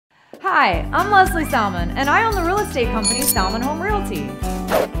Hi, I'm Lesley Salman, and I own the real estate company Salman Home Realty.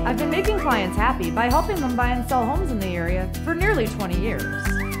 I've been making clients happy by helping them buy and sell homes in the area for nearly 20 years.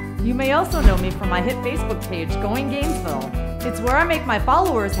 You may also know me from my hit Facebook page, Going Gainesville. It's where I make my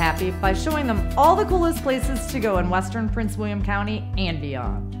followers happy by showing them all the coolest places to go in western Prince William County and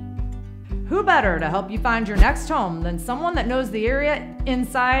beyond. Who better to help you find your next home than someone that knows the area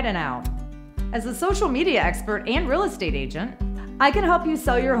inside and out? As a social media expert and real estate agent, I can help you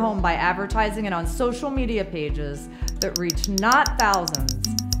sell your home by advertising it on social media pages that reach not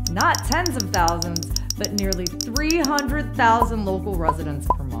thousands, not tens of thousands, but nearly 300,000 local residents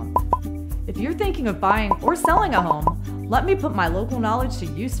per month. If you're thinking of buying or selling a home, let me put my local knowledge to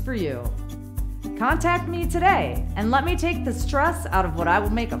use for you. Contact me today and let me take the stress out of what I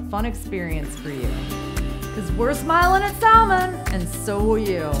will make a fun experience for you. Because we're smiling at Salman, and so will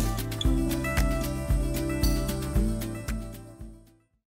you.